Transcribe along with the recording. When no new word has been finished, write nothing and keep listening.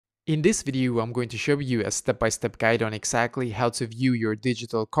In this video, I'm going to show you a step-by-step guide on exactly how to view your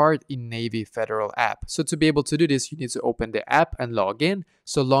digital card in Navy Federal app. So to be able to do this, you need to open the app and log in.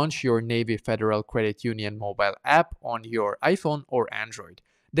 So launch your Navy Federal Credit Union mobile app on your iPhone or Android.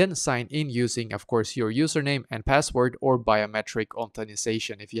 Then sign in using, of course, your username and password or biometric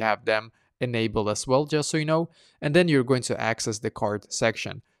authorization if you have them enabled as well, just so you know. And then you're going to access the card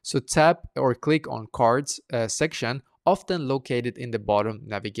section. So tap or click on cards section, often located in the bottom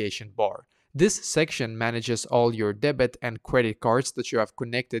navigation bar. This section manages all your debit and credit cards that you have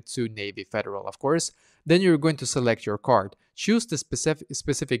connected to Navy Federal, of course. Then you're going to select your card. Choose the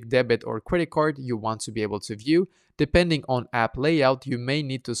specific debit or credit card you want to be able to view. Depending on app layout, you may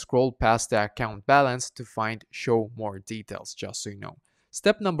need to scroll past the account balance to find show more details, just so you know.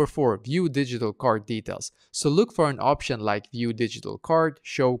 Step number 4, view digital card details. So look for an option like view digital card,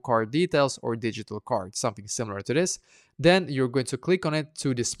 show card details, or digital card, something similar to this. Then you're going to click on it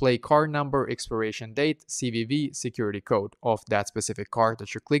to display card number, expiration date, CVV, security code of that specific card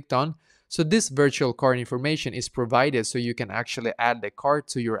that you clicked on. So this virtual card information is provided so you can actually add the card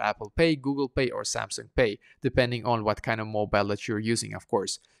to your Apple Pay, Google Pay, or Samsung Pay, depending on what kind of mobile that you're using, of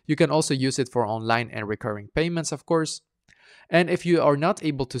course. You can also use it for online and recurring payments, of course. And if you are not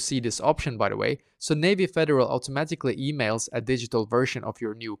able to see this option, by the way, so Navy Federal automatically emails a digital version of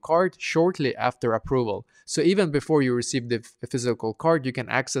your new card shortly after approval. So even before you receive the physical card, you can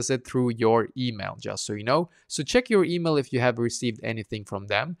access it through your email, just so you know. So check your email if you have received anything from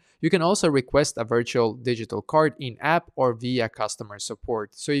them. You can also request a virtual digital card in-app or via customer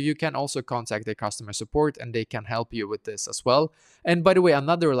support. So you can also contact the customer support and they can help you with this as well. And by the way,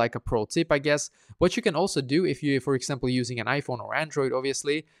 another like a pro tip, I guess, what you can also do if you, for example, using an iPhone or Android,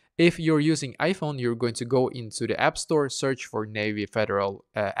 obviously, if you're using iPhone, you're going to go into the App Store, search for Navy Federal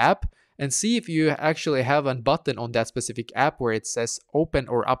app, and see if you actually have a button on that specific app where it says open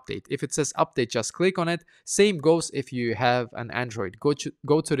or update. If it says update, just click on it. Same goes if you have an Android. Go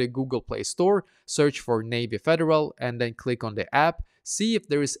to the Google Play Store, search for Navy Federal, and then click on the app. See if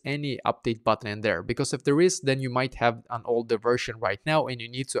there is any update button in there, because if there is, then you might have an older version right now and you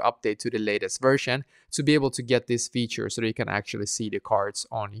need to update to the latest version to be able to get this feature so that you can actually see the cards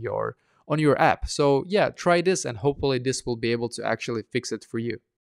on your app. So yeah, try this and hopefully this will be able to actually fix it for you.